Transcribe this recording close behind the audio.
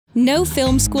No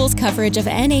Film School's coverage of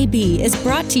NAB is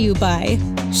brought to you by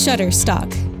Shutterstock,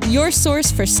 your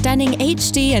source for stunning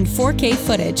HD and 4K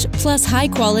footage, plus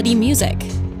high-quality music.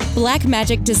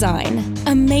 Blackmagic Design,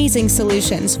 amazing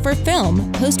solutions for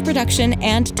film, post-production,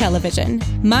 and television.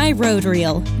 My Road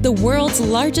Reel, the world's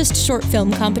largest short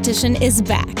film competition, is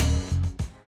back.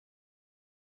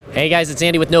 Hey guys, it's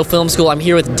Andy with No Film School. I'm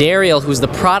here with Daryl, who's the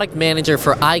product manager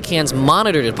for Ikan's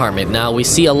monitor department. Now, we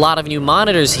see a lot of new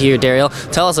monitors here, Daryl.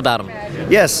 Tell us about them.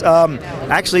 Yes,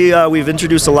 actually we've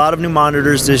introduced a lot of new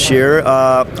monitors this year.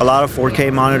 A lot of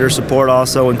 4K monitor support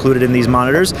also included in these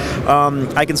monitors.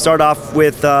 I can start off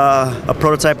with a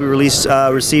prototype we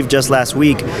received just last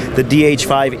week, the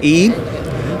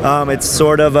DH5E. It's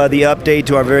sort of the update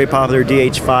to our very popular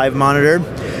DH5 monitor.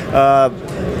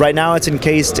 Right now it's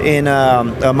encased in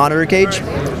a monitor cage.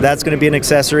 That's going to be an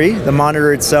accessory. The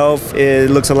monitor itself, it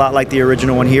looks a lot like the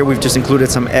original one here. We've just included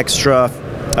some extra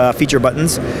feature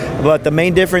buttons. But the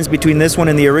main difference between this one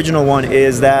and the original one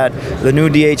is that the new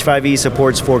DH5E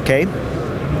supports 4K,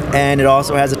 and it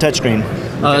also has a touchscreen.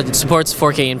 It supports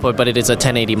 4K input, but it is a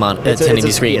 1080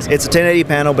 screen. It's a 1080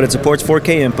 panel, but it supports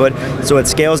 4K input, so it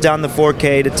scales down the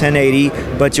 4K to 1080,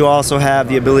 but you also have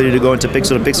the ability to go into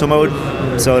pixel-to-pixel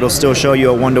mode, so it'll still show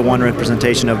you a one-to-one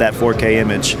representation of that 4K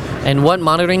image. And what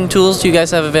monitoring tools do you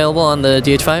guys have available on the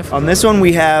DH5? On this one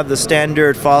we have the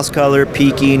standard false color,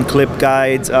 peaking, clip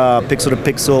guides,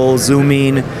 pixel-to-pixel,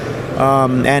 zooming,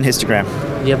 and histogram.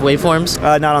 You have waveforms?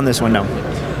 Not on this one, no.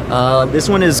 This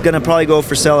one is going to probably go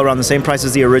for sale around the same price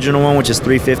as the original one, which is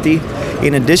 $350.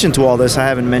 In addition to all this, I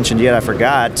haven't mentioned yet, I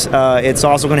forgot, it's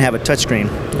also going to have a touchscreen.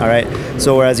 All right.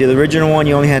 So whereas the original one,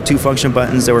 you only had two function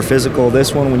buttons that were physical,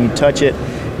 this one, when you touch it,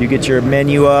 you get your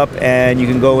menu up and you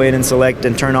can go in and select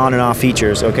and turn on and off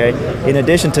features. Okay. In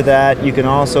addition to that, you can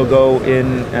also go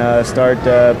in, start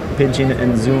pinching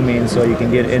and zooming, so you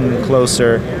can get in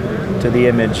closer to the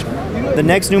image. The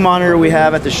next new monitor we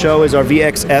have at the show is our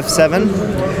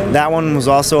VX-F7. That one was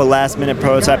also a last-minute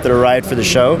prototype that arrived for the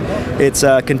show. It's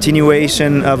a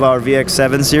continuation of our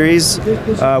VX-7 series.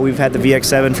 We've had the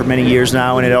VX-7 for many years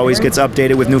now, and it always gets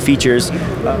updated with new features.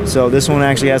 So this one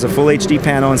actually has a full HD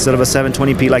panel instead of a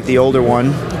 720p like the older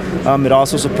one. It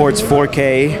also supports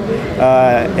 4K.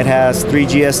 It has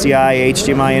 3G SDI,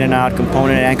 HDMI in and out,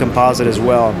 component and composite as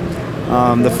well.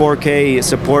 The 4K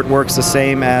support works the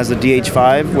same as the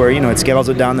DH5, where it scales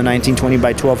it down to 1920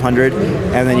 by 1200,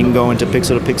 and then you can go into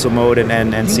pixel-to-pixel mode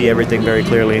and see everything very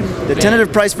clearly. The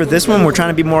tentative price for this one, we're trying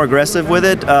to be more aggressive with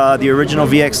it. The original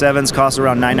VX7s cost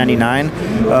around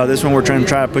 $999. This one we're trying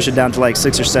to push it down to like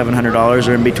 $600 or $700,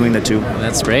 or in between the two.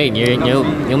 That's great.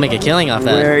 You'll make a killing off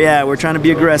that. We're trying to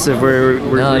be aggressive.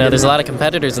 No, there's a lot of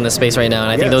competitors in this space right now,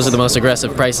 and I think those are the most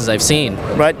aggressive prices I've seen.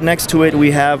 Right next to it,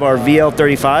 we have our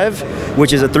VL35.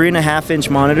 Which is a 3.5-inch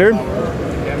monitor,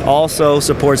 also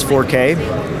supports 4K.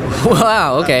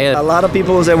 Wow, okay. A lot of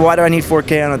people say, why do I need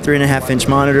 4K on a 3.5-inch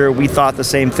monitor? We thought the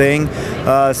same thing.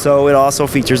 So it also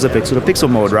features the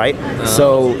pixel-to-pixel mode, right?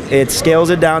 So it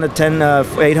scales it down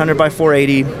to 800 by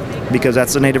 480, because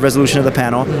that's the native resolution of the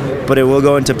panel, but it will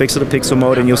go into pixel-to-pixel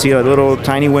mode, and you'll see a little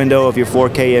tiny window of your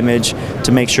 4K image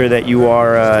to make sure that you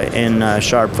are in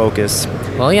sharp focus.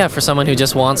 Well, yeah, for someone who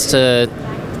just wants to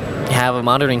have a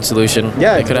monitoring solution,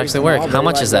 it could actually work. How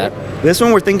much is that? This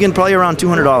one we're thinking probably around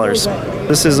 $200.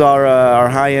 This is our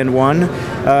high-end one.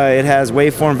 It has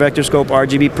waveform, vector scope,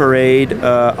 RGB parade,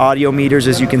 audio meters,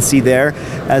 as you can see there,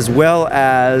 as well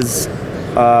as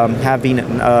having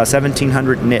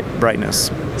 1700 nit brightness.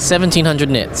 1700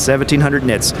 nits. 1700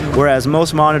 nits. Whereas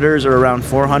most monitors are around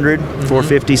 400,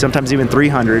 450, sometimes even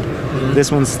 300.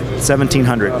 This one's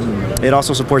 1700. It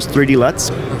also supports 3D LUTs.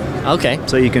 Okay.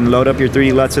 So you can load up your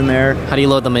 3D LUTs in there. How do you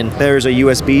load them in? There's a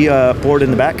USB port in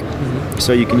the back,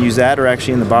 so you can use that, or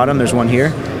actually in the bottom, there's one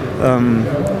here.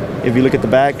 If you look at the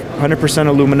back, 100%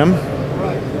 aluminum.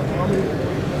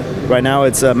 Right now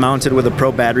it's mounted with a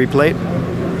Pro battery plate.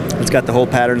 It's got the whole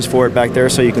patterns for it back there,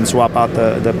 so you can swap out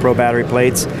the Pro battery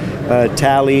plates.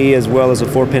 Tally, as well as a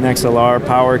 4-pin XLR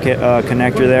power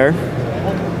connector there.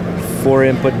 4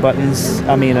 input buttons,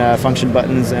 function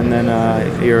buttons, and then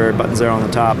your buttons there on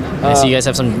the top. So you guys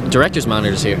have some director's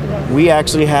monitors here. We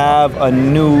actually have a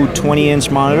new 20-inch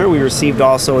monitor we received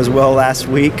also as well last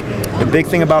week. The big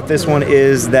thing about this one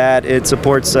is that it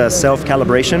supports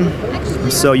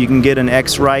self-calibration. So you can get an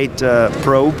X-Rite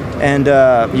probe, and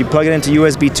you plug it into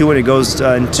USB 2 and it goes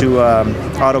into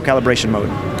auto calibration mode.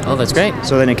 Oh, that's great.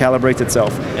 So then it calibrates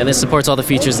itself. And this supports all the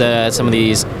features that some of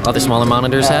these other smaller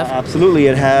monitors have? Absolutely.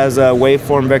 It has a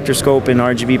waveform, vector scope, and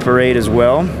RGB parade as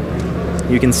well.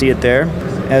 You can see it there,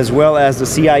 as well as the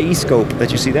CIE scope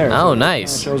that you see there. Oh,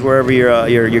 nice. It shows wherever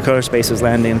your color space is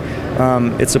landing.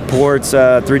 It supports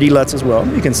 3D LUTs as well.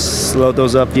 You can load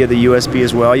those up via the USB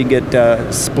as well. You can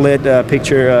get split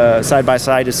picture side by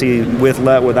side to see with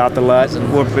LUT, without the LUT.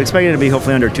 We're expecting it to be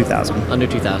hopefully under 2,000. Under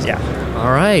 2,000. Yeah.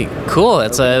 All right, cool.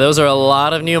 That's those are a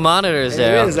lot of new monitors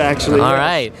there. It is actually. All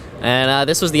right, and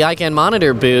this was the Ikan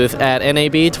monitor booth at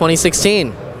NAB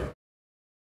 2016.